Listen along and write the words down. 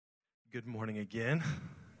Good morning again.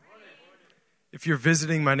 If you're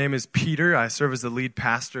visiting, my name is Peter. I serve as the lead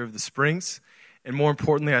pastor of the Springs. And more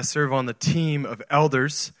importantly, I serve on the team of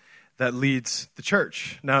elders that leads the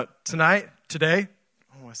church. Now, I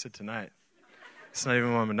said tonight. It's not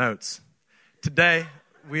even on my notes. Today,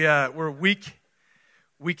 we're week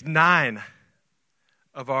 9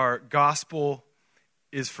 of our Gospel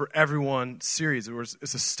is for Everyone series.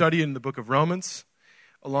 It's a study in the book of Romans.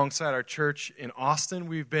 Alongside our church in Austin,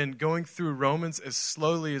 we've been going through Romans as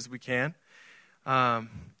slowly as we can. It's a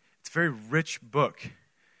very rich book.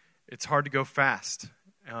 It's hard to go fast.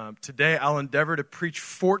 Today, I'll endeavor to preach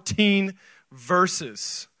 14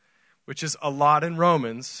 verses, which is a lot in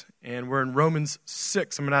Romans, and we're in Romans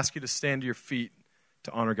 6. I'm going to ask you to stand to your feet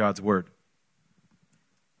to honor God's word.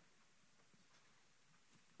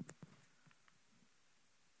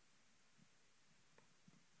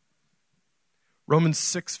 Romans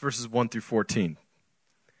 6, verses 1 through 14.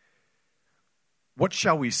 What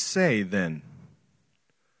shall we say then?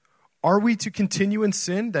 Are we to continue in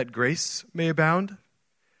sin that grace may abound?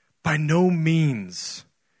 By no means.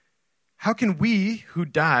 How can we who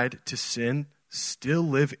died to sin still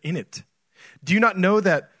live in it? Do you not know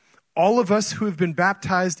that all of us who have been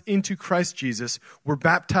baptized into Christ Jesus were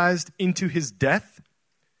baptized into his death?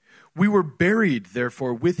 We were buried,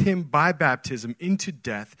 therefore, with him by baptism into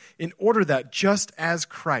death, in order that just as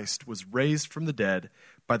Christ was raised from the dead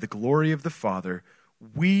by the glory of the Father,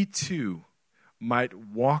 we too might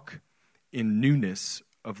walk in newness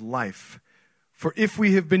of life. For if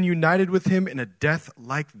we have been united with him in a death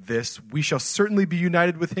like this, we shall certainly be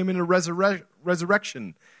united with him in a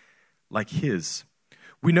resurrection like his.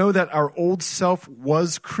 We know that our old self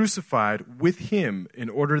was crucified with him in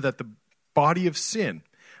order that the body of sin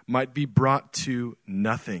might be brought to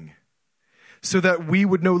nothing, so that we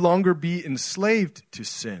would no longer be enslaved to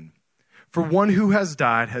sin. For one who has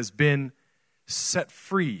died has been set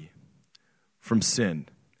free from sin.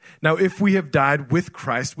 Now, if we have died with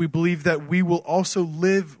Christ, we believe that we will also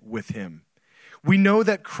live with him. We know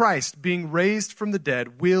that Christ, being raised from the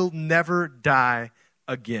dead, will never die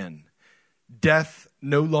again. Death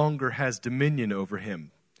no longer has dominion over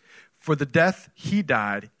him. For the death he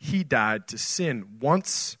died to sin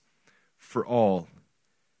once for all.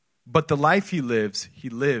 But the life he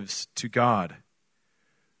lives to God.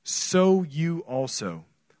 So you also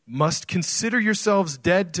must consider yourselves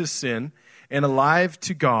dead to sin and alive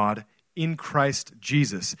to God in Christ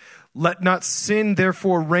Jesus. Let not sin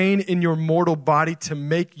therefore reign in your mortal body to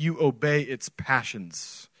make you obey its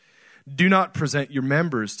passions. Do not present your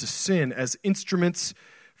members to sin as instruments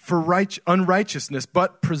for unrighteousness,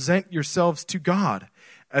 but present yourselves to God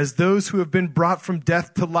as those who have been brought from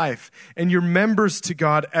death to life, and your members to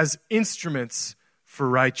God as instruments for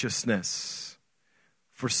righteousness.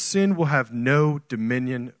 For sin will have no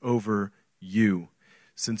dominion over you,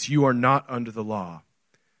 since you are not under the law,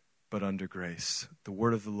 but under grace. The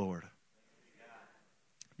word of the Lord.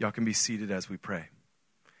 Y'all can be seated as we pray.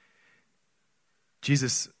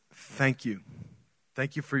 Jesus, thank you.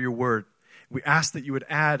 Thank you for your word. We ask that you would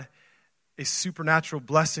add a supernatural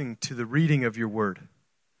blessing to the reading of your word.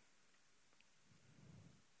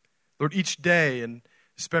 Lord, each day, and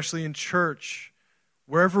especially in church,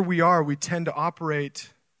 wherever we are, we tend to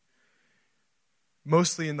operate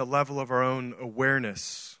mostly in the level of our own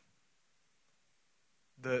awareness.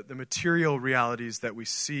 The material realities that we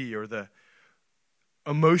see or the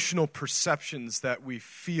emotional perceptions that we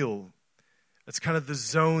feel. That's kind of the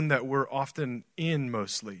zone that we're often in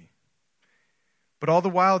mostly. But all the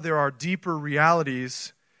while, there are deeper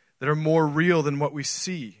realities that are more real than what we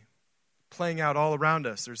see, playing out all around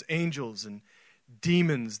us. There's angels and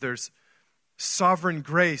demons. There's sovereign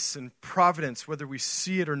grace and providence, whether we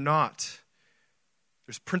see it or not.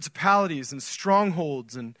 There's principalities and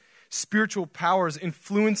strongholds and spiritual powers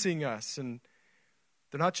influencing us. And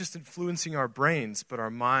they're not just influencing our brains, but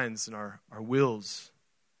our minds and our wills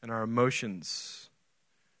and our emotions.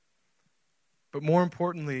 But more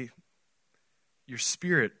importantly, your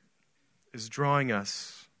Spirit is drawing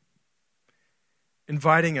us,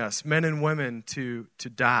 inviting us, men and women, to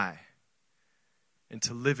die and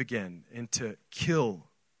to live again and to kill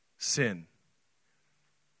sin.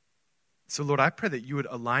 So, Lord, I pray that you would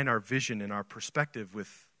align our vision and our perspective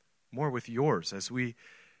more with yours as we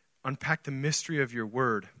unpack the mystery of your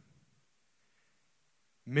word.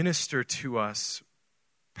 Minister to us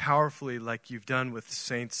powerfully like you've done with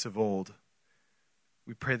saints of old.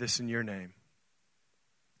 We pray this in your name.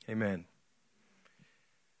 Amen.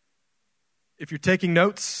 If you're taking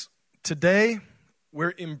notes, today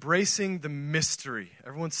we're embracing the mystery.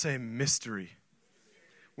 Everyone say mystery.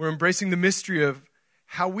 We're embracing the mystery of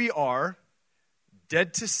how we are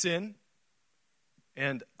dead to sin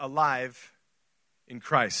and alive in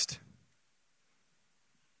Christ.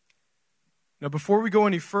 Now, before we go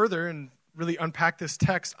any further and really unpack this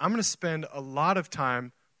text, I'm going to spend a lot of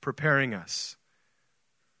time preparing us.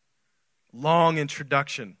 Long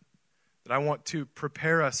introduction that I want to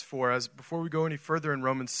prepare us for as before we go any further in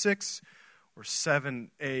Romans 6 or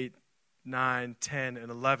 7, 8, 9, 10,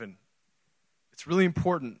 and 11. It's really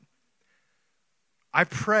important. I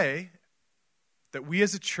pray that we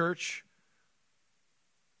as a church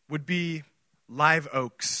would be live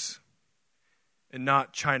oaks and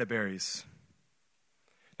not China berries.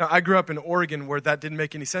 Now, I grew up in Oregon where that didn't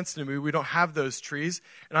make any sense to me. We don't have those trees,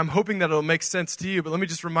 and I'm hoping that it'll make sense to you, but let me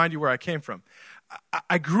just remind you where I came from.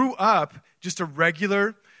 I grew up just a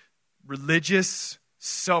regular, religious,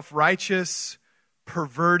 self-righteous,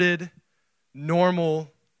 perverted,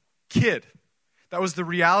 normal kid. That was the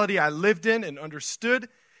reality I lived in and understood,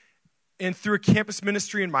 and through a campus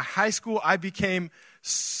ministry in my high school, I became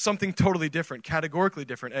something totally different, categorically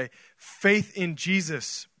different, a faith in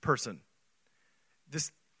Jesus person.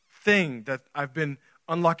 This thing that I've been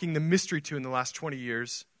unlocking the mystery to in the last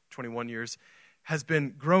 21 years, has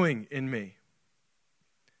been growing in me.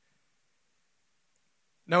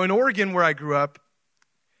 Now, in Oregon, where I grew up,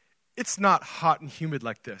 it's not hot and humid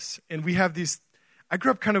like this. And we have these, I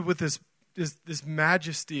grew up kind of with this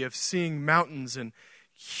majesty of seeing mountains and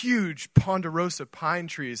huge ponderosa pine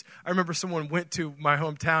trees. I remember someone went to my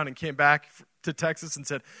hometown and came back to Texas and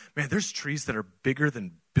said, man, there's trees that are bigger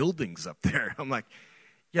than buildings up there. I'm like,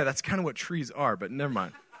 yeah, that's kind of what trees are, but never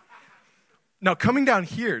mind. Now, coming down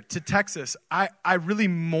here to Texas, I really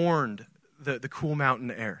mourned the cool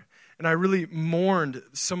mountain air. And I really mourned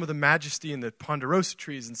some of the majesty in the ponderosa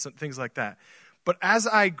trees and some things like that. But as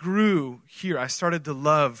I grew here, I started to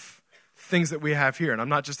love things that we have here. And I'm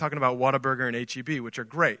not just talking about Whataburger and H-E-B, which are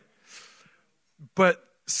great. But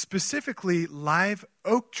specifically, live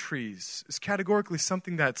oak trees is categorically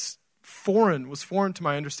something that's was foreign to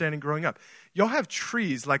my understanding growing up. Y'all have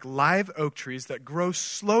trees like live oak trees that grow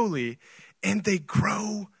slowly, and they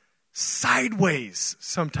grow sideways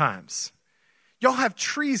sometimes. Y'all have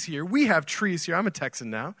trees here. We have trees here. I'm a Texan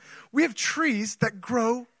now. We have trees that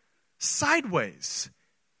grow sideways.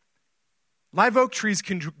 Live oak trees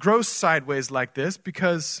can grow sideways like this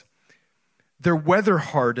because they're weather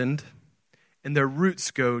hardened and their roots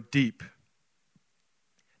go deep.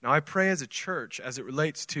 Now, I pray as a church, as it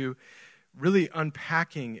relates to really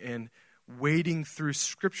unpacking and wading through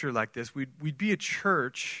Scripture like this, we'd be a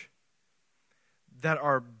church that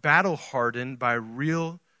are battle hardened by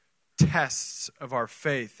real tests of our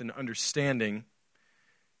faith and understanding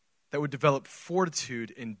that would develop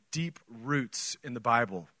fortitude and deep roots in the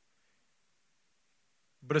Bible.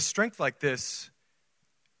 But a strength like this,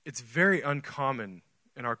 it's very uncommon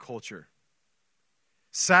in our culture.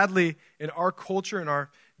 Sadly, in our culture, in our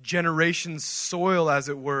generation's soil, as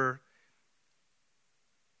it were,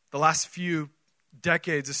 the last few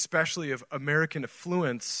decades, especially of American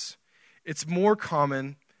affluence, it's more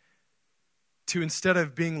common to, instead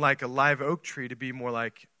of being like a live oak tree, to be more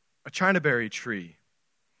like a Chinaberry tree.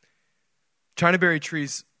 Chinaberry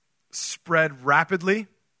trees spread rapidly,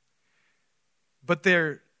 but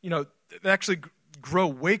they actually grow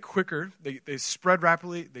way quicker. They spread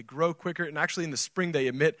rapidly, they grow quicker, and actually in the spring they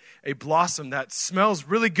emit a blossom that smells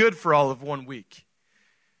really good for all of 1 week.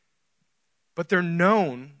 But they're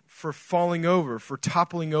known for falling over, for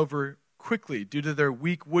toppling over quickly due to their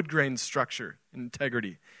weak wood grain structure and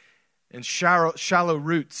integrity and shallow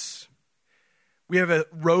roots. We have a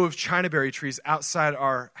row of Chinaberry trees outside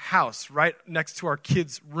our house, right next to our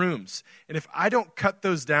kids' rooms. And if I don't cut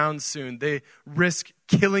those down soon, they risk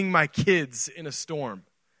killing my kids in a storm.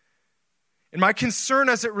 And my concern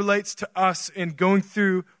as it relates to us in going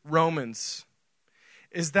through Romans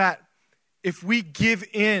is that if we give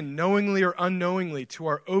in, knowingly or unknowingly, to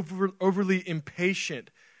our overly impatient,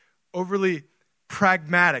 overly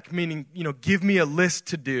pragmatic, meaning, give me a list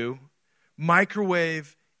to do,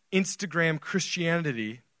 microwave Instagram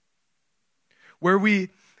Christianity, where we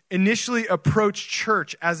initially approach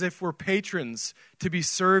church as if we're patrons to be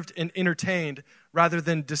served and entertained rather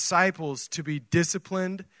than disciples to be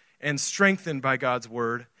disciplined and strengthened by God's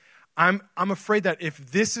word, I'm afraid that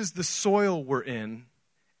if this is the soil we're in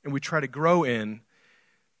and we try to grow in,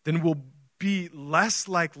 then we'll be less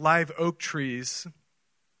like live oak trees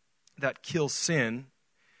that kill sin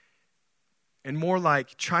and more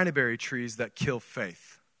like Chinaberry trees that kill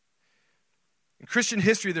faith. In Christian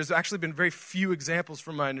history, there's actually been very few examples,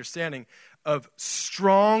 from my understanding, of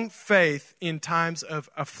strong faith in times of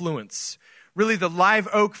affluence. Really, the live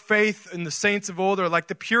oak faith in the saints of old are like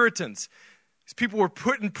the Puritans. These people were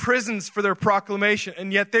put in prisons for their proclamation,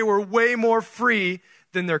 and yet they were way more free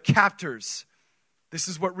than their captors. This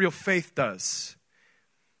is what real faith does.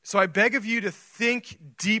 So I beg of you to think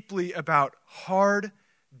deeply about hard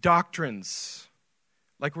doctrines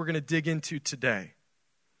like we're going to dig into today.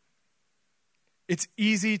 It's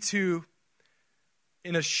easy to,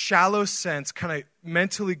 in a shallow sense, kind of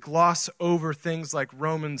mentally gloss over things like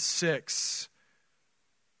Romans 6.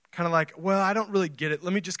 Kind of like, well, I don't really get it.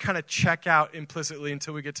 Let me just kind of check out implicitly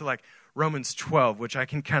until we get to like Romans 12, which I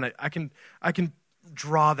can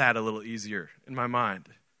draw that a little easier in my mind.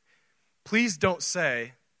 Please don't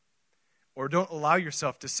say, or don't allow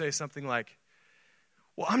yourself to say something like,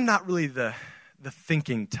 well, I'm not really the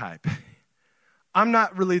thinking type. I'm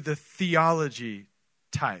not really the theology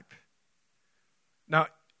type. Now,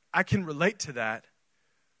 I can relate to that.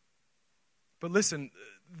 But listen,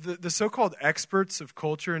 the so-called experts of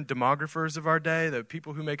culture and demographers of our day, the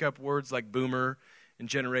people who make up words like boomer and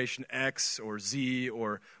Generation X or Z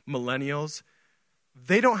or millennials,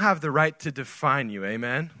 they don't have the right to define you,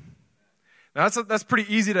 amen? Now, that's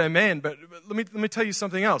pretty easy to amen, but let me tell you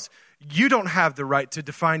something else. You don't have the right to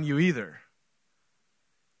define you either.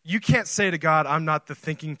 You can't say to God, I'm not the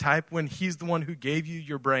thinking type, when he's the one who gave you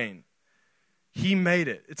your brain. He made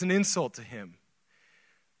it. It's an insult to him.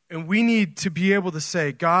 And we need to be able to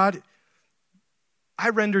say, God, I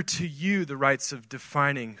render to you the rights of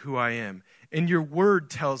defining who I am. And your word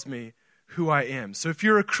tells me who I am. So if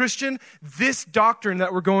you're a Christian, this doctrine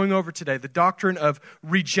that we're going over today, the doctrine of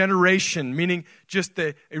regeneration, meaning just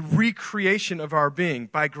a recreation of our being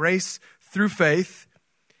by grace through faith,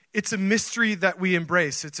 it's a mystery that we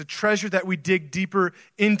embrace. It's a treasure that we dig deeper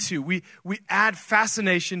into. We add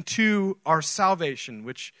fascination to our salvation,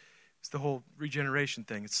 which is the whole regeneration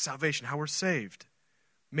thing. It's salvation, how we're saved,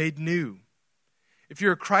 made new. If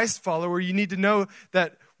you're a Christ follower, you need to know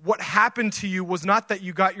that what happened to you was not that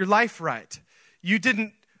you got your life right. You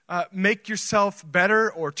didn't make yourself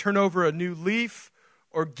better or turn over a new leaf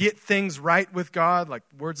or get things right with God, like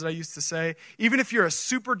words that I used to say. Even if you're a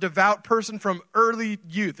super devout person from early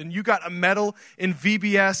youth and you got a medal in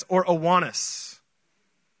VBS or Awanas,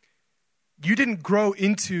 you didn't grow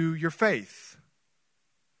into your faith.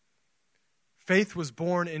 Faith was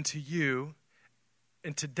born into you,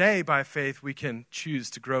 and today by faith we can choose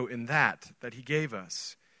to grow in that he gave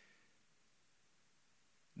us.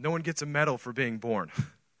 No one gets a medal for being born.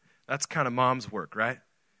 That's kind of mom's work, right?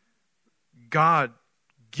 God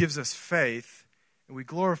gives us faith, and we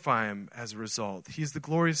glorify him as a result. He's the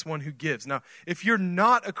glorious one who gives. Now, if you're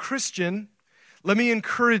not a Christian, let me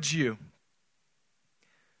encourage you.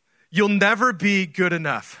 You'll never be good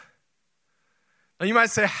enough. Now, you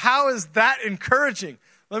might say, how is that encouraging?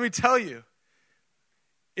 Let me tell you.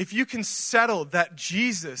 If you can settle that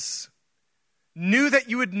Jesus knew that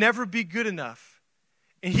you would never be good enough,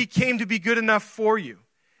 and he came to be good enough for you,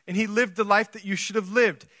 and he lived the life that you should have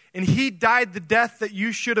lived, and he died the death that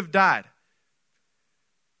you should have died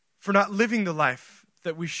for not living the life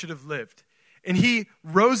that we should have lived. And he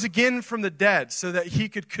rose again from the dead so that he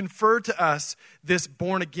could confer to us this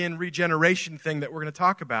born-again regeneration thing that we're going to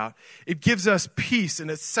talk about. It gives us peace,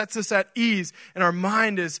 and it sets us at ease, and our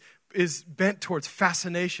mind is bent towards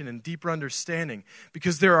fascination and deeper understanding.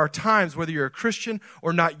 Because there are times, whether you're a Christian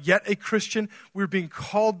or not yet a Christian, we're being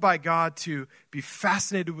called by God to be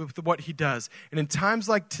fascinated with what he does. And in times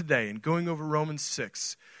like today, and going over Romans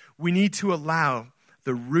 6, we need to allow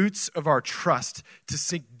the roots of our trust to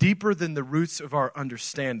sink deeper than the roots of our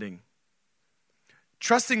understanding.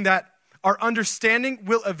 Trusting that our understanding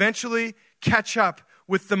will eventually catch up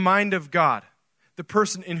with the mind of God, the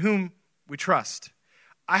person in whom we trust.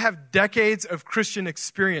 I have decades of Christian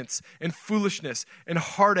experience and foolishness and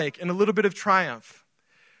heartache and a little bit of triumph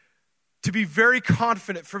to be very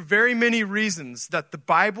confident for very many reasons that the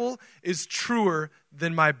Bible is truer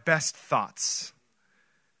than my best thoughts,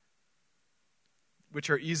 which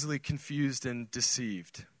are easily confused and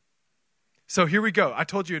deceived. So here we go. I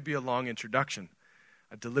told you it'd be a long introduction.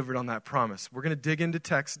 I delivered on that promise. We're going to dig into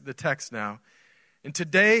the text now. And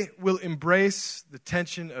today we'll embrace the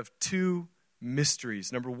tension of two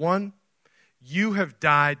mysteries. Number one, you have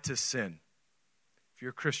died to sin. If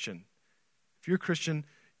you're a Christian,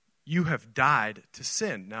 you have died to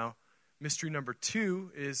sin. Now, mystery number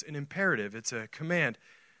two is an imperative. It's a command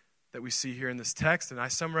that we see here in this text, and I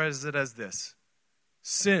summarize it as this: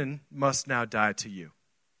 sin must now die to you.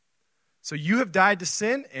 So you have died to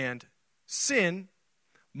sin, and sin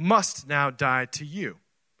must now die to you.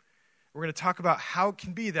 We're going to talk about how it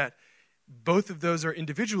can be that both of those are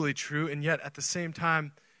individually true, and yet at the same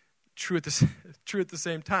time, true at the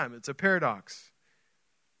same time. It's a paradox.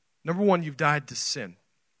 Number one, you've died to sin.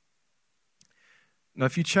 Now,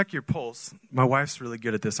 if you check your pulse, my wife's really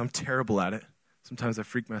good at this. I'm terrible at it. Sometimes I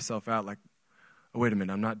freak myself out like, oh, wait a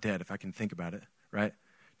minute, I'm not dead if I can think about it, right?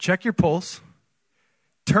 Check your pulse.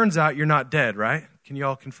 Turns out you're not dead, right? Can you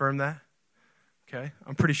all confirm that? Okay,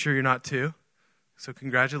 I'm pretty sure you're not too. So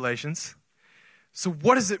congratulations. So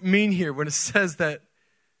what does it mean here when it says that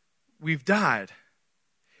we've died?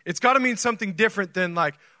 It's got to mean something different than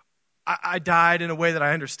like, I died in a way that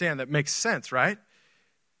I understand. That makes sense, right?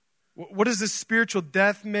 What does this spiritual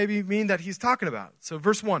death maybe mean that he's talking about? So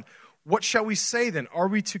verse 1, what shall we say then? Are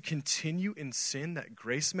we to continue in sin that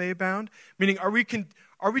grace may abound? Meaning, are we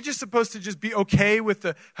just supposed to just be okay with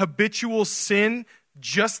the habitual sin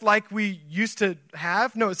just like we used to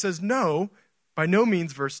have? No, it says no, by no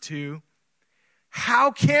means, verse 2. How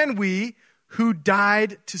can we who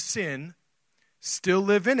died to sin still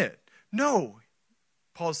live in it? No,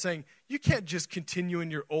 Paul's saying, you can't just continue in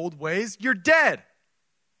your old ways. You're dead.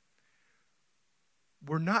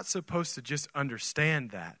 We're not supposed to just understand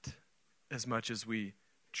that as much as we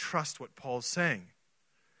trust what Paul's saying.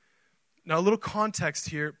 Now, a little context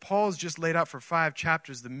here. Paul's just laid out for 5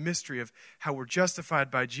 chapters the mystery of how we're justified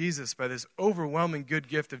by Jesus, by this overwhelming good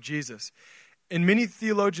gift of Jesus. And many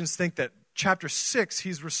theologians think that chapter 6,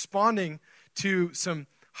 he's responding to some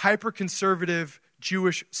hyper-conservative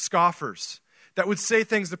Jewish scoffers that would say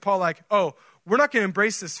things to Paul like, oh, we're not going to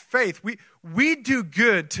embrace this faith. We do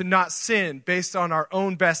good to not sin based on our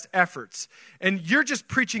own best efforts. And you're just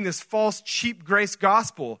preaching this false, cheap grace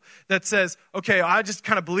gospel that says, okay, I just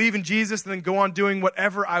kind of believe in Jesus and then go on doing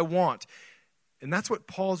whatever I want. And that's what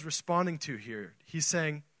Paul's responding to here. He's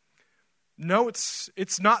saying, no,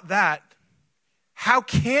 it's not that. How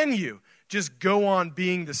can you just go on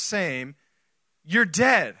being the same? You're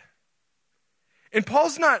dead. And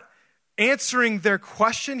Paul's not answering their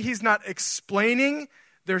question. He's not explaining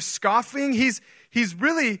their scoffing. He's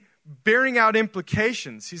really bearing out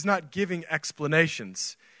implications. He's not giving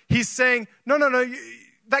explanations. He's saying, no,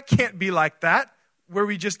 that can't be like that, where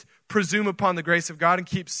we just presume upon the grace of God and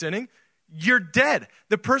keep sinning. You're dead.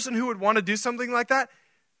 The person who would want to do something like that,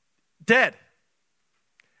 dead.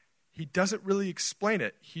 He doesn't really explain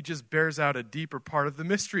it. He just bears out a deeper part of the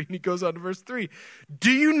mystery. And he goes on to verse 3.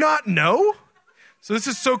 Do you not know? So this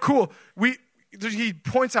is so cool. He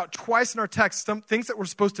points out twice in our text some things that we're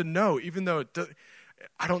supposed to know, even though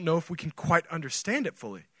I don't know if we can quite understand it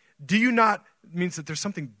fully. Do you not, means that there's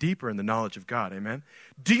something deeper in the knowledge of God, amen?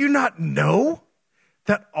 Do you not know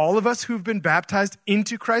that all of us who've been baptized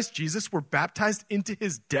into Christ Jesus were baptized into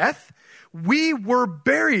his death? We were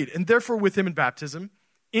buried, and therefore with him in baptism,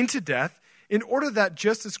 into death, in order that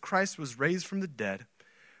just as Christ was raised from the dead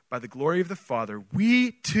by the glory of the Father,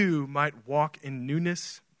 we too might walk in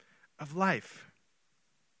newness of life.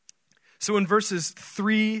 So in verses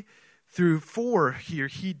 3 through 4 here,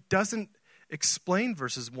 he doesn't explain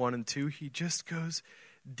verses 1 and 2. He just goes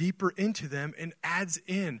deeper into them and adds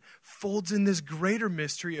in, folds in this greater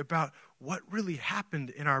mystery about what really happened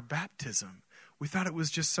in our baptism. We thought it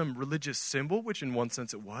was just some religious symbol, which in one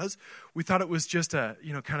sense it was. We thought it was just a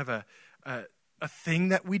thing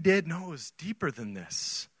that we did. No, it was deeper than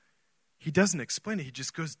this. He doesn't explain it. He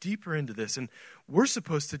just goes deeper into this. And we're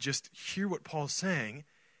supposed to just hear what Paul's saying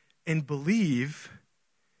and believe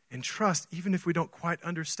and trust, even if we don't quite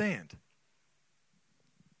understand.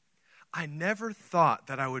 I never thought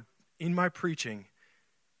that I would, in my preaching,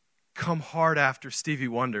 come hard after Stevie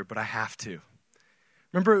Wonder, but I have to.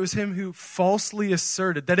 Remember, it was him who falsely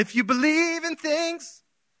asserted that if you believe in things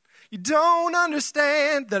you don't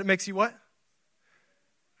understand, that it makes you what?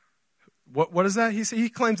 What is that? He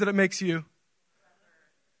claims that it makes you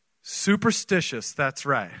superstitious. That's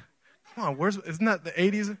right. Come on, isn't that the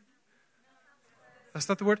 80s? That's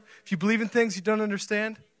not the word? If you believe in things you don't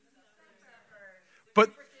understand? But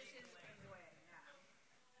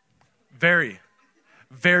very,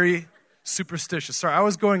 very superstitious. Sorry, I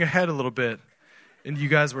was going ahead a little bit, and you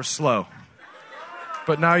guys were slow.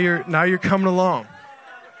 But now you're coming along.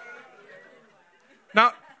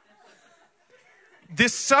 Now,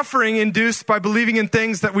 this suffering induced by believing in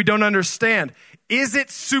things that we don't understand, is it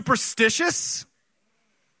superstitious?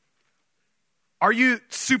 Are you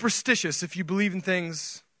superstitious if you believe in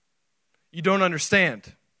things you don't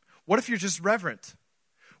understand? What if you're just reverent?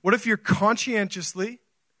 What if you're conscientiously,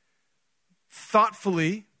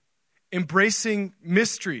 thoughtfully embracing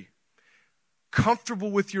mystery,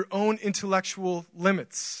 comfortable with your own intellectual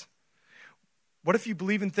limits? What if you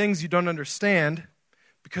believe in things you don't understand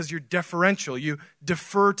because you're deferential? You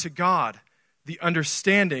defer to God, the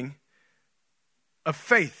understanding of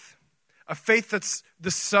faith. A faith that's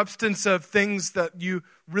the substance of things that you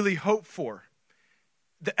really hope for.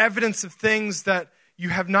 The evidence of things that you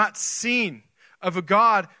have not seen. of a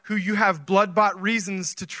God who you have blood-bought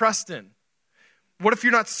reasons to trust in? What if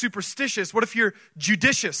you're not superstitious? What if you're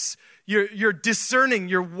judicious? You're discerning,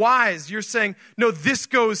 you're wise. You're saying, no, this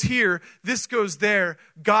goes here, this goes there.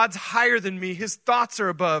 God's higher than me. His thoughts are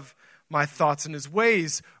above my thoughts, and his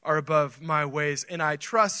ways are above my ways. And I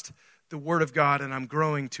trust the word of God, and I'm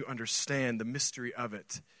growing to understand the mystery of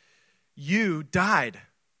it. You died.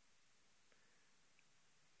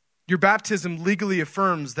 Your baptism legally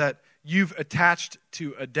affirms that you've attached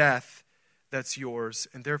to a death that's yours,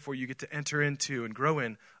 and therefore you get to enter into and grow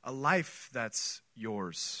in a life that's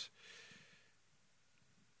yours.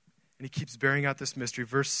 And he keeps bearing out this mystery.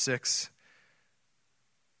 Verse 6,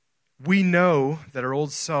 we know that our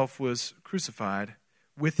old self was crucified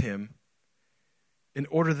with him in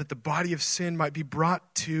order that the body of sin might be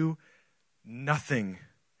brought to nothing.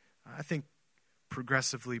 I think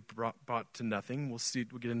progressively brought to nothing.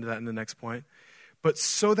 We'll get into that in the next point. But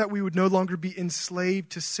so that we would no longer be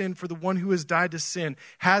enslaved to sin, for the one who has died to sin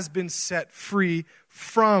has been set free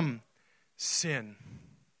from sin.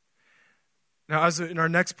 Now, in our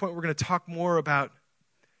next point, we're going to talk more about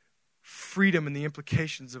freedom and the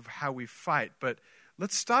implications of how we fight. But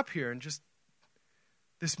let's stop here and just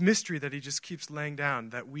this mystery that he just keeps laying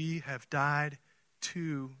down, that we have died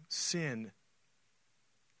to sin.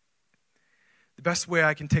 The best way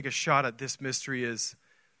I can take a shot at this mystery is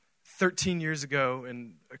 13 years ago,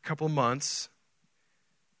 in a couple months,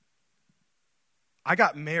 I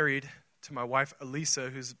got married to my wife, Elisa,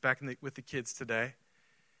 who's back with the kids today.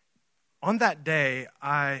 On that day,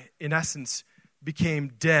 I, in essence,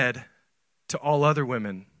 became dead to all other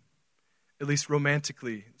women, at least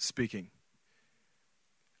romantically speaking.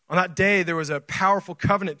 On that day, there was a powerful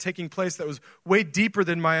covenant taking place that was way deeper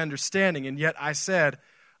than my understanding, and yet I said,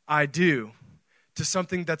 I do, to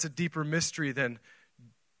something that's a deeper mystery than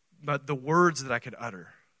but the words that I could utter.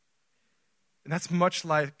 And that's much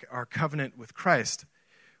like our covenant with Christ.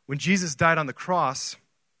 When Jesus died on the cross,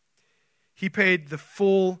 he paid the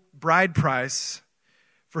full bride price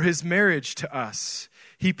for his marriage to us.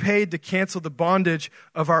 He paid to cancel the bondage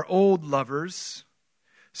of our old lovers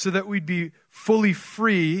so that we'd be fully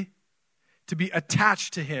free to be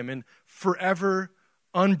attached to him in forever,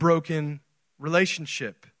 unbroken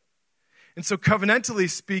relationship. And so covenantally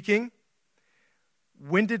speaking,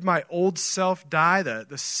 when did my old self die,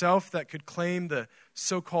 the self that could claim the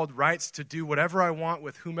so-called rights to do whatever I want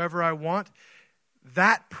with whomever I want?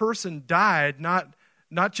 That person died not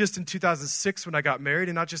just in 2006 when I got married,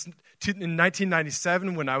 and not just in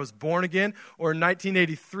 1997 when I was born again, or in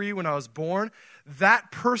 1983 when I was born.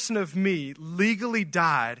 That person of me legally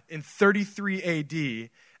died in 33 AD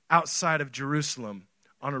outside of Jerusalem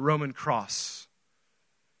on a Roman cross.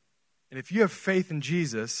 And if you have faith in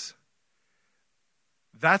Jesus,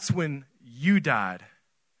 that's when you died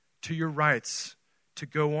to your rights to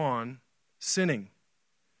go on sinning.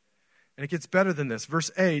 And it gets better than this.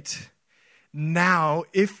 Verse 8, now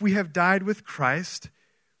if we have died with Christ,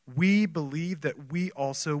 we believe that we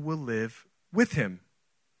also will live with him.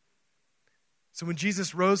 So when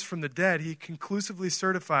Jesus rose from the dead, he conclusively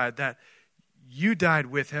certified that you died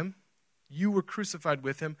with him, you were crucified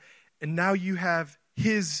with him, and now you have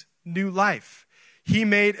his new life. He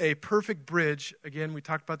made a perfect bridge, again, we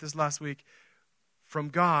talked about this last week, from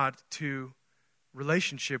God to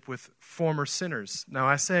relationship with former sinners. Now,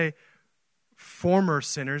 I say former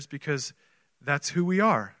sinners because that's who we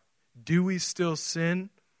are. Do we still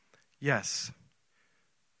sin? Yes.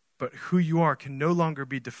 But who you are can no longer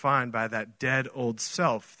be defined by that dead old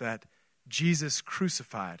self that Jesus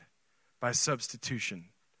crucified by substitution.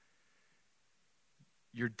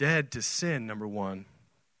 You're dead to sin, number one.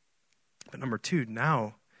 But number two,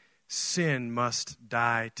 now sin must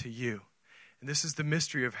die to you. And this is the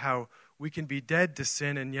mystery of how we can be dead to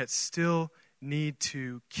sin and yet still need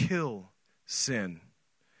to kill sin.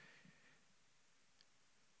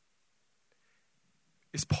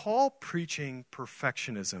 Is Paul preaching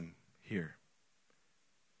perfectionism here?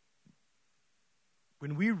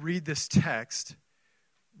 When we read this text,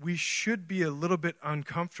 we should be a little bit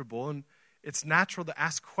uncomfortable, and it's natural to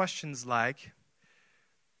ask questions like,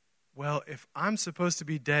 well, if I'm supposed to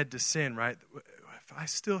be dead to sin, right? If I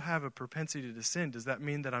still have a propensity to sin, does that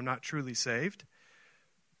mean that I'm not truly saved?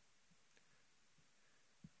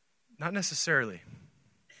 Not necessarily.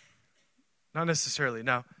 Not necessarily.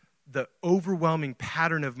 Now, the overwhelming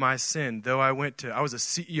pattern of my sin, though I was a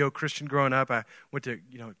CEO Christian growing up. I went to,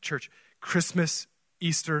 church Christmas,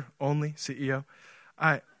 Easter only, CEO.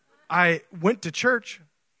 I went to church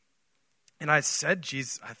and I said,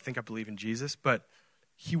 Jesus, I think I believe in Jesus, but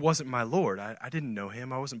he wasn't my Lord. I didn't know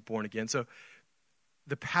him. I wasn't born again. So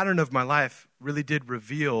the pattern of my life really did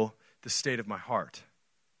reveal the state of my heart.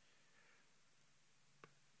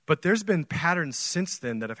 But there's been patterns since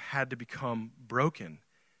then that have had to become broken,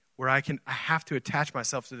 where I have to attach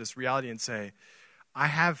myself to this reality and say, I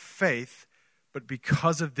have faith, but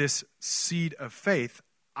because of this seed of faith,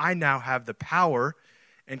 I now have the power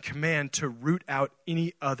and command to root out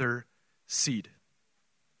any other seed.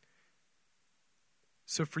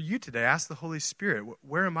 So for you today, ask the Holy Spirit,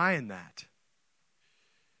 where am I in that?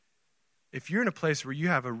 If you're in a place where you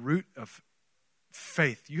have a root of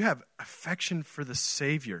faith, you have affection for the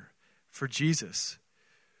Savior, for Jesus,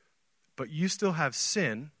 but you still have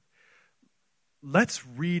sin, let's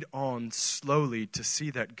read on slowly to see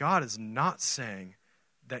that God is not saying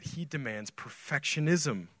that he demands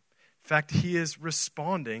perfectionism. In fact, he is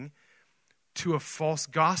responding to a false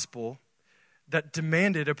gospel that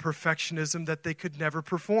demanded a perfectionism that they could never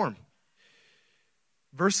perform.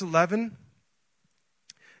 Verse 11,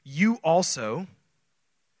 you also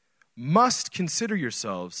must consider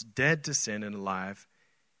yourselves dead to sin and alive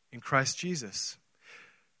in Christ Jesus.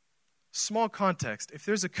 Small context, if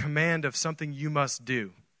there's a command of something you must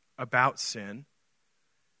do about sin,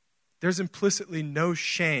 there's implicitly no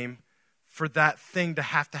shame for that thing to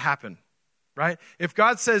have to happen, right? If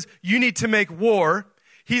God says you need to make war,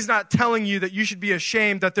 he's not telling you that you should be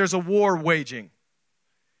ashamed that there's a war waging.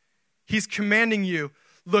 He's commanding you,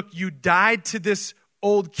 look, you died to this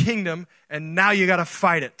old kingdom and now you got to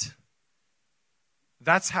fight it.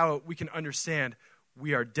 That's how we can understand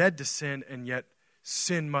we are dead to sin, and yet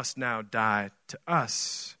sin must now die to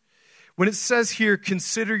us. When it says here,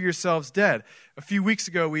 consider yourselves dead, a few weeks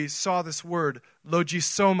ago we saw this word,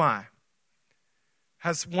 logisomai,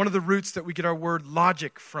 has one of the roots that we get our word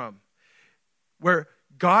logic from, where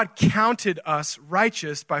God counted us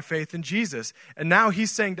righteous by faith in Jesus. And now he's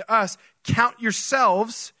saying to us, count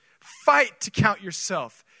yourselves, fight to count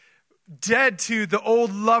yourself, dead to the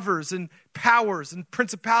old lovers and powers and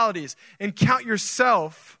principalities, and count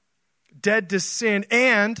yourself dead to sin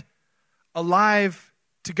and alive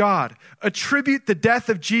to God. Attribute the death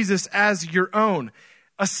of Jesus as your own.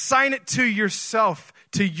 Assign it to yourself,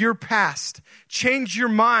 to your past. Change your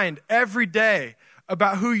mind every day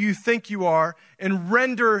about who you think you are and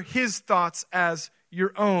render his thoughts as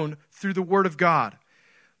your own through the Word of God.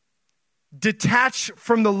 Detach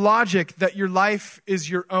from the logic that your life is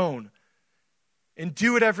your own and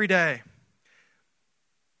do it every day.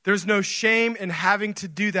 There's no shame in having to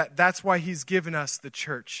do that. That's why he's given us the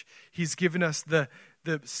church. He's given us the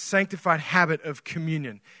sanctified habit of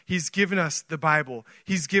communion. He's given us the Bible.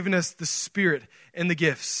 He's given us the Spirit and the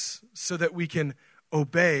gifts so that we can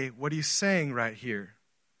obey what he's saying right here.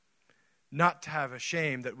 Not to have a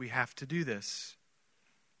shame that we have to do this.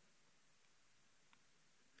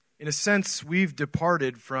 In a sense, we've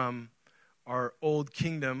departed from our old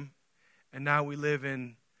kingdom, and now we live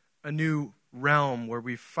in a new realm where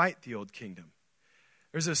we fight the old kingdom.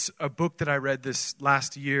 There's a book that I read this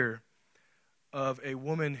last year of a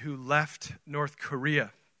woman who left North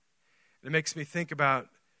Korea. It makes me think about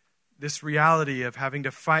this reality of having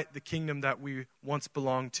to fight the kingdom that we once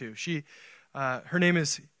belonged to. Her name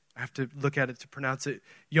is, I have to look at it to pronounce it,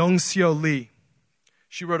 Young-Seo Lee.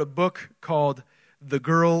 She wrote a book called The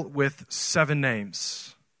Girl with 7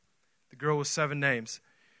 Names. The Girl with 7 Names.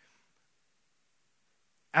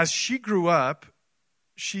 As she grew up,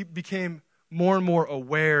 she became more and more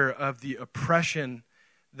aware of the oppression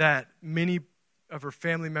that many of her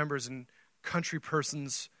family members and country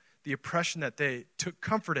persons, the oppression that they took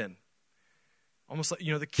comfort in. Almost like,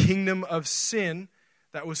 the kingdom of sin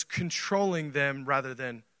that was controlling them rather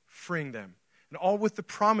than freeing them. And all with the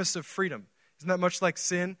promise of freedom. Isn't that much like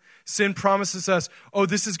sin? Sin promises us,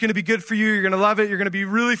 this is going to be good for you. You're going to love it. You're going to be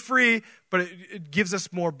really free. But it gives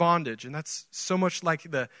us more bondage. And that's so much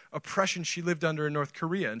like the oppression she lived under in North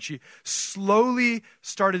Korea. And she slowly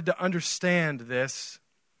started to understand this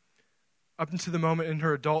up until the moment in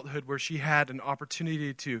her adulthood where she had an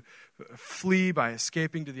opportunity to flee by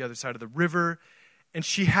escaping to the other side of the river. And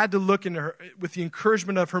she had to look in her, with the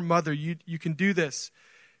encouragement of her mother, you can do this.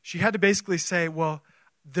 She had to basically say,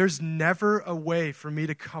 there's never a way for me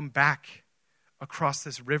to come back across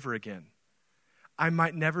this river again. I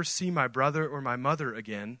might never see my brother or my mother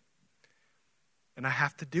again, and I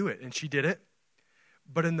have to do it. And she did it.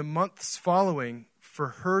 But in the months following, for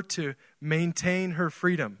her to maintain her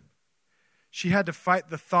freedom, she had to fight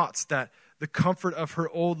the thoughts that the comfort of her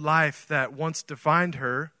old life that once defined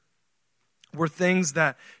her were things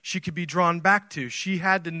that she could be drawn back to. She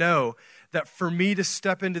had to know that for me to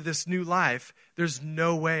step into this new life, there's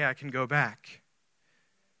no way I can go back.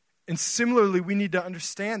 And similarly, we need to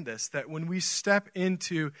understand this, that when we step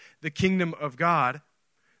into the kingdom of God,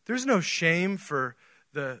 there's no shame for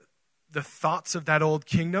the the thoughts of that old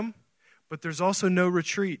kingdom, but there's also no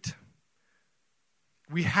retreat.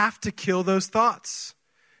 We have to kill those thoughts.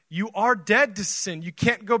 You are dead to sin. You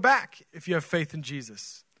can't go back if you have faith in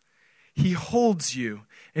Jesus. He holds you,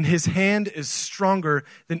 and his hand is stronger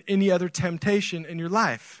than any other temptation in your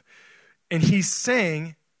life. And he's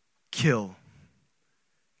saying, kill.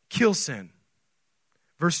 Kill sin.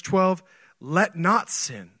 Verse 12, let not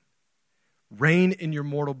sin reign in your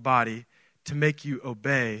mortal body to make you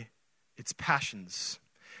obey its passions.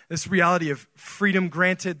 This reality of freedom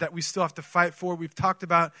granted that we still have to fight for. We've talked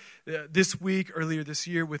about this week, earlier this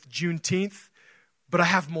year with Juneteenth, but I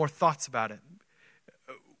have more thoughts about it.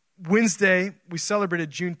 Wednesday, we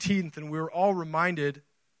celebrated Juneteenth, and we were all reminded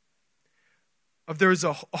of there was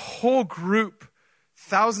a whole group,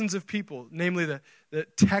 thousands of people, namely the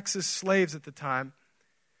Texas slaves at the time,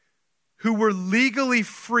 who were legally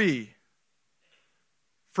free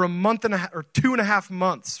for a month and a half, or 2.5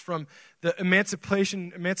 months from the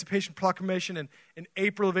Emancipation Proclamation in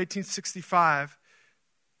April of 1865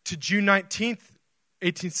 to June 19th,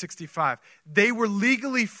 1865. They were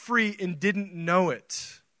legally free and didn't know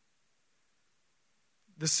it.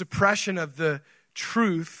 The suppression of the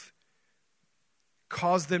truth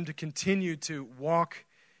caused them to continue to walk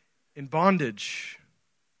in bondage.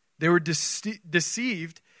 They were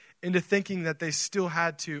deceived into thinking that they still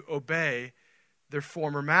had to obey their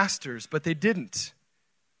former masters, but they didn't.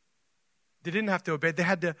 They didn't have to obey. They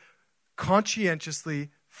had to conscientiously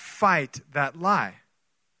fight that lie.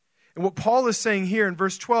 And what Paul is saying here in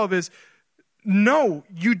verse 12 is, no,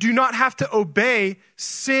 you do not have to obey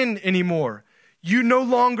sin anymore. You no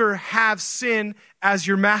longer have sin as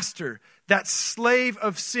your master. That slave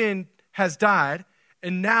of sin has died,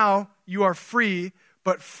 and now you are free,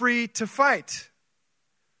 but free to fight.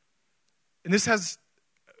 And this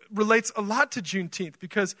relates a lot to Juneteenth,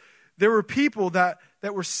 because there were people that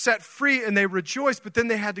were set free and they rejoiced, but then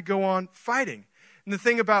they had to go on fighting. And the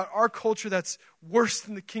thing about our culture that's worse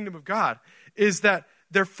than the kingdom of God is that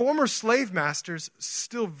their former slave masters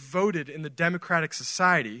still voted in the democratic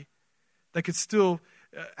society that could still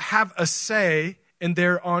have a say in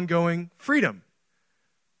their ongoing freedom.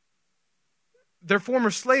 Their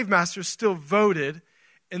former slave masters still voted,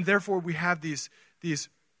 and therefore we have these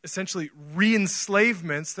essentially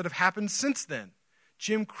re-enslavements that have happened since then.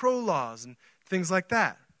 Jim Crow laws and things like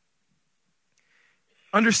that.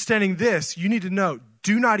 Understanding this, you need to know,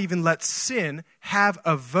 do not even let sin have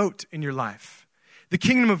a vote in your life. The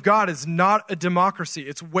kingdom of God is not a democracy.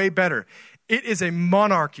 It's way better. It is a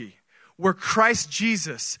monarchy where Christ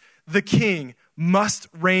Jesus, the King, must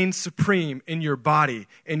reign supreme in your body,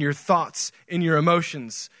 in your thoughts, in your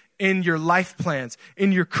emotions, in your life plans,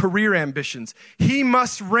 in your career ambitions. He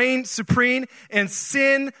must reign supreme, and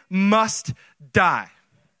sin must die.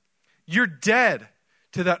 You're dead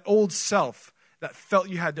to that old self that felt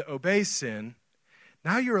you had to obey sin.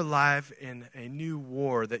 Now you're alive in a new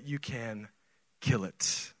war that you can kill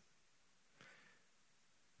it.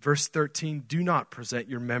 Verse 13, do not present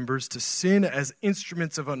your members to sin as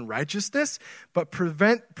instruments of unrighteousness, but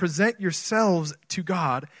present yourselves to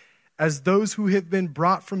God as those who have been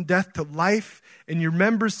brought from death to life, and your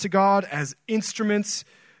members to God as instruments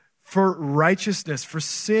for righteousness. For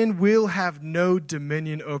sin will have no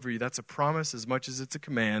dominion over you. That's a promise as much as it's a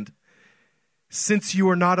command. Since you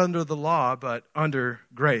are not under the law, but under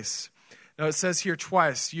grace. Now it says here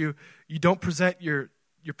twice, you don't present your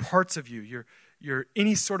parts of you, your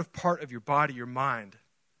any sort of part of your body, your mind,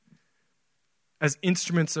 as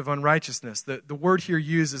instruments of unrighteousness. The word here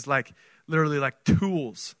used is literally like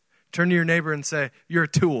tools. Turn to your neighbor and say, you're a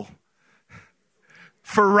tool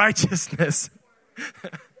for righteousness.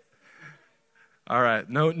 All right,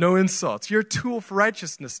 no insults. You're a tool for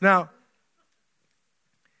righteousness. Now,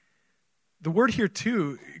 the word here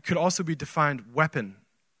too could also be defined weapon.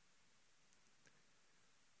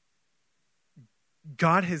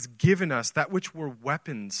 God has given us that which were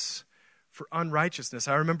weapons for unrighteousness.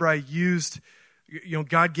 I remember I used,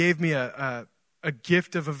 God gave me a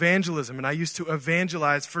gift of evangelism, and I used to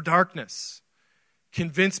evangelize for darkness,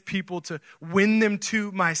 convince people to win them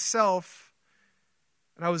to myself,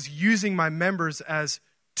 and I was using my members as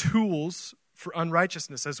tools for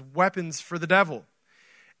unrighteousness, as weapons for the devil.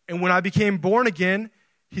 And when I became born again,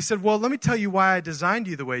 he said, well, let me tell you why I designed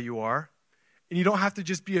you the way you are. And you don't have to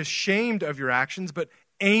just be ashamed of your actions, but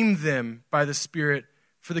aim them by the Spirit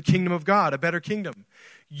for the kingdom of God, a better kingdom.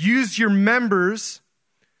 Use your members,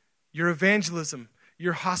 your evangelism,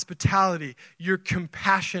 your hospitality, your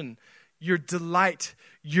compassion, your delight,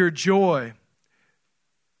 your joy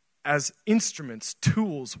as instruments,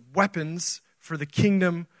 tools, weapons for the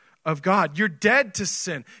kingdom of God. You're dead to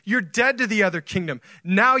sin. You're dead to the other kingdom.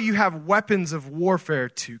 Now you have weapons of warfare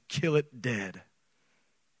to kill it dead.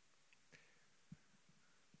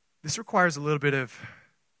 This requires a little bit of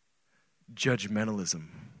judgmentalism.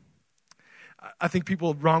 I think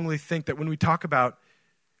people wrongly think that when we talk about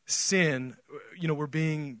sin, we're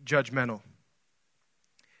being judgmental.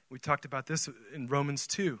 We talked about this in Romans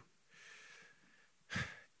 2.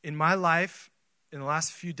 In my life, in the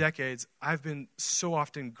last few decades, I've been so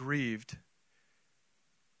often grieved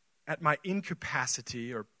at my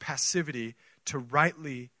incapacity or passivity to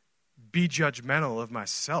rightly be judgmental of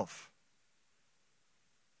myself.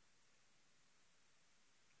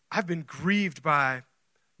 I've been grieved by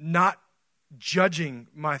not judging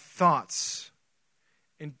my thoughts,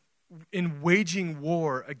 in waging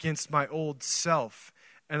war against my old self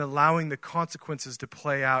and allowing the consequences to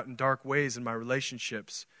play out in dark ways in my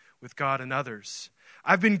relationships with God and others.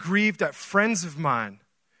 I've been grieved at friends of mine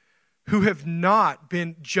who have not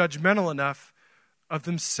been judgmental enough of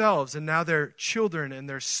themselves, and now their children and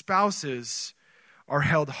their spouses are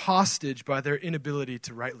held hostage by their inability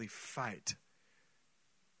to rightly fight.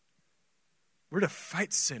 We're to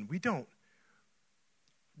fight sin. We don't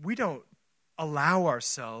allow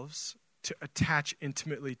ourselves to attach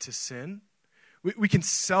intimately to sin. We can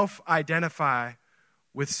self-identify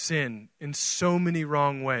with sin in so many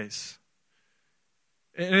wrong ways.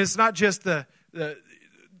 And it's not just the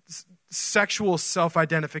sexual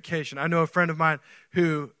self-identification. I know a friend of mine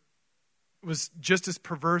who was just as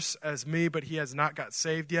perverse as me, but he has not got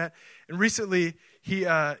saved yet. And recently,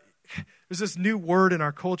 there's this new word in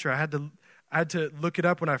our culture. I had to look it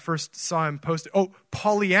up when I first saw him post it. Oh,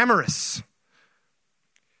 polyamorous.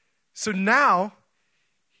 So now,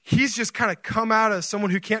 he's just kind of come out as someone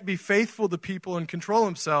who can't be faithful to people and control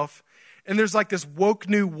himself. And there's like this woke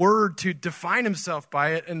new word to define himself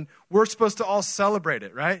by it, and we're supposed to all celebrate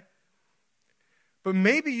it, right? But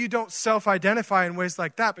maybe you don't self-identify in ways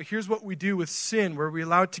like that, but here's what we do with sin, where we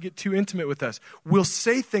allow it to get too intimate with us. We'll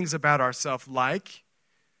say things about ourselves like,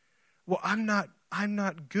 well, I'm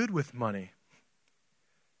not good with money.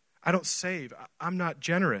 I don't save. I'm not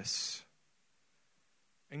generous.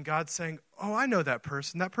 And God's saying, oh, I know that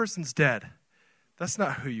person. That person's dead. That's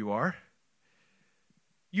not who you are.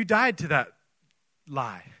 You died to that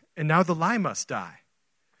lie, and now the lie must die.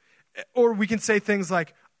 Or we can say things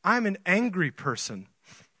like, I'm an angry person.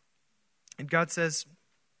 And God says,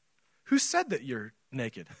 who said that you're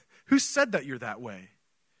naked? Who said that you're that way?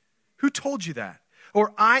 Who told you that?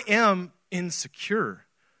 Or I am insecure,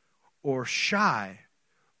 or shy,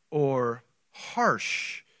 or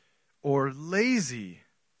harsh, or lazy.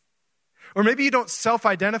 Or maybe you don't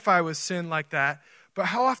self-identify with sin like that, but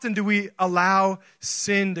how often do we allow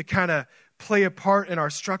sin to kind of play a part in our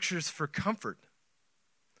structures for comfort?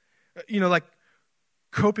 Like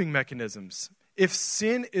coping mechanisms. If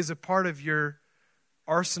sin is a part of your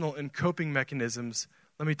arsenal and coping mechanisms,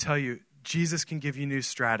 let me tell you, Jesus can give you new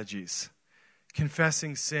strategies.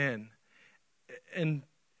 Confessing sin. And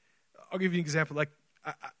I'll give you an example. Like,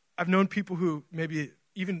 I've known people who maybe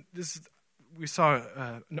even we saw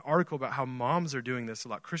an article about how moms are doing this a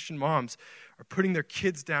lot. Christian moms are putting their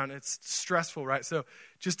kids down. It's stressful, right? So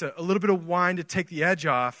just a little bit of wine to take the edge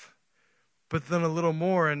off, but then a little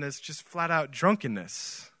more, and it's just flat out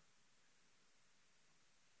drunkenness.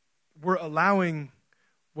 We're allowing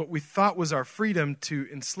what we thought was our freedom to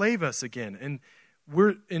enslave us again. And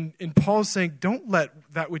we're in Paul's saying, don't let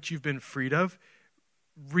that which you've been freed of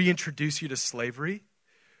reintroduce you to slavery.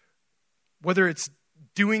 Whether it's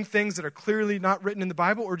doing things that are clearly not written in the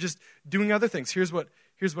Bible or just doing other things. Here's what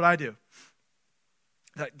I do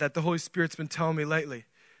that the Holy Spirit's been telling me lately.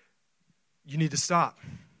 You need to stop.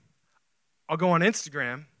 I'll go on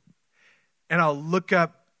Instagram and I'll look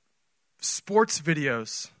up sports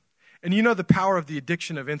videos. And you know the power of the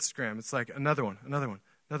addiction of Instagram. It's like another one.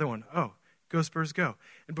 Oh, go Spurs, go.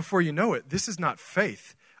 And before you know it, this is not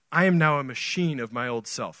faith. I am now a machine of my old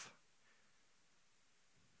self.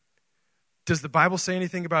 Does the Bible say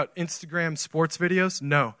anything about Instagram sports videos?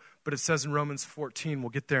 No, but it says in Romans 14, we'll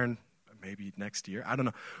get there in maybe next year, I don't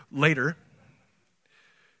know, later.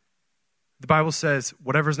 The Bible says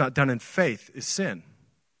whatever's not done in faith is sin.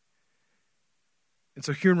 And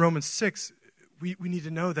so here in Romans 6, we need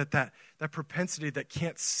to know that propensity that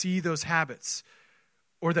can't see those habits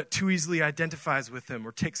or that too easily identifies with them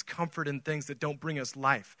or takes comfort in things that don't bring us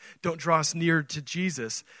life, don't draw us near to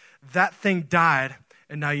Jesus, that thing died,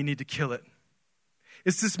 and now you need to kill it.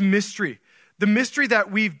 It's this mystery. The mystery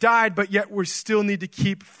that we've died, but yet we still need to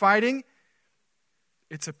keep fighting.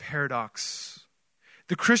 It's a paradox.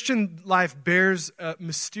 The Christian life bears a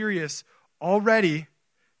mysterious, already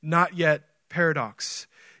not yet paradox.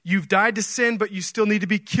 You've died to sin, but you still need to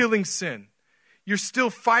be killing sin. You're still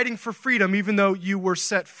fighting for freedom, even though you were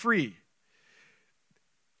set free.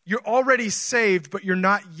 You're already saved, but you're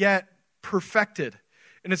not yet perfected.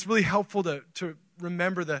 And it's really helpful to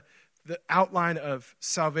remember the outline of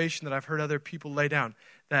salvation that I've heard other people lay down.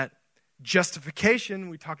 That justification,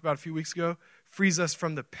 we talked about a few weeks ago, frees us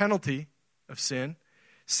from the penalty of sin.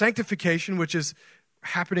 Sanctification, which is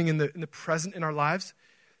happening in the present in our lives,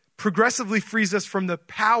 progressively frees us from the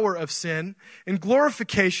power of sin. And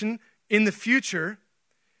glorification in the future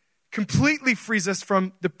completely frees us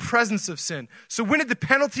from the presence of sin. So when did the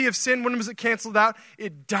penalty of sin, when was it canceled out?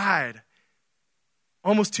 It died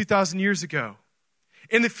almost 2,000 years ago.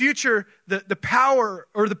 In the future, the power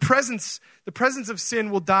or the presence of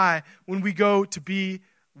sin will die when we go to be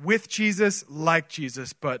with Jesus, like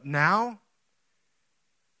Jesus. But now,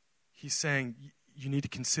 he's saying, you need to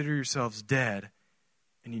consider yourselves dead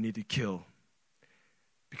and you need to kill.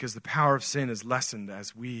 Because the power of sin is lessened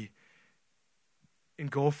as we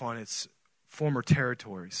engulf on its former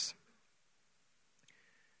territories.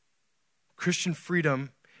 Christian freedom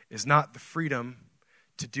is not the freedom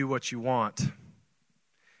to do what you want.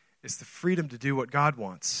 It's the freedom to do what God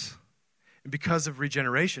wants. And because of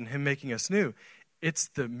regeneration, him making us new, it's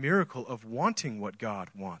the miracle of wanting what God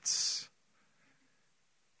wants.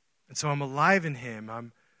 And so I'm alive in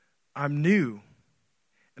him. I'm new.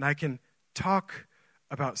 And I can talk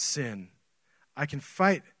about sin. I can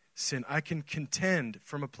fight sin. I can contend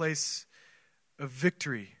from a place of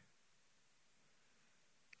victory.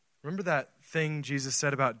 Remember that thing Jesus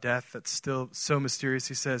said about death that's still so mysterious?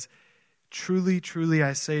 He says, "Truly, truly,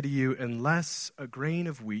 I say to you, unless a grain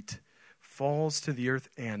of wheat falls to the earth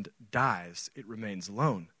and dies, it remains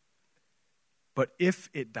alone. But if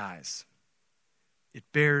it dies, it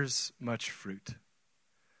bears much fruit."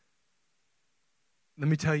 Let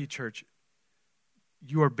me tell you, church,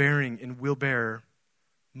 you are bearing and will bear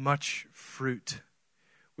much fruit,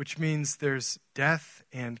 which means there's death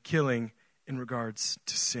and killing in regards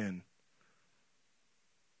to sin.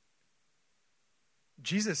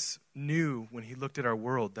 Jesus knew when he looked at our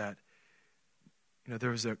world that there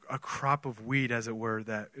was a crop of weed, as it were,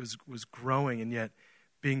 that was growing and yet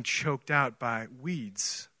being choked out by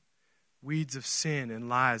weeds of sin and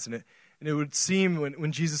lies. And it would seem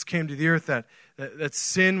when Jesus came to the earth that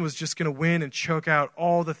sin was just going to win and choke out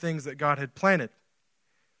all the things that God had planted.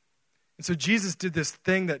 And so Jesus did this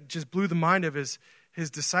thing that just blew the mind of his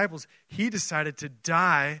disciples. He decided to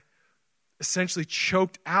die, essentially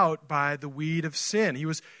choked out by the weed of sin. He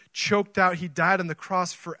was choked out. He died on the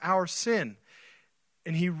cross for our sin.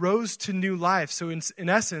 And he rose to new life. So in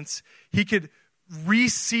essence, he could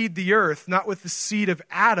reseed the earth, not with the seed of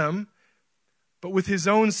Adam, but with his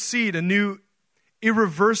own seed, a new,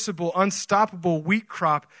 irreversible, unstoppable wheat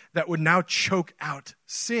crop that would now choke out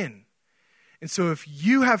sin. And so if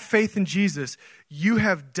you have faith in Jesus, you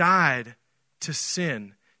have died to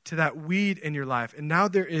sin, to that weed in your life. And now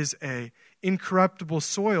there is a incorruptible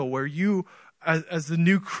soil where you, as the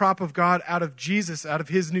new crop of God out of Jesus, out of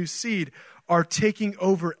his new seed, are taking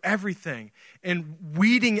over everything and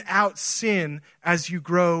weeding out sin as you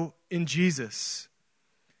grow in Jesus.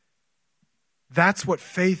 That's what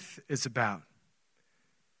faith is about.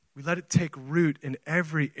 We let it take root in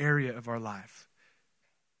every area of our life.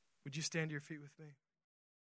 Would you stand to your feet with me?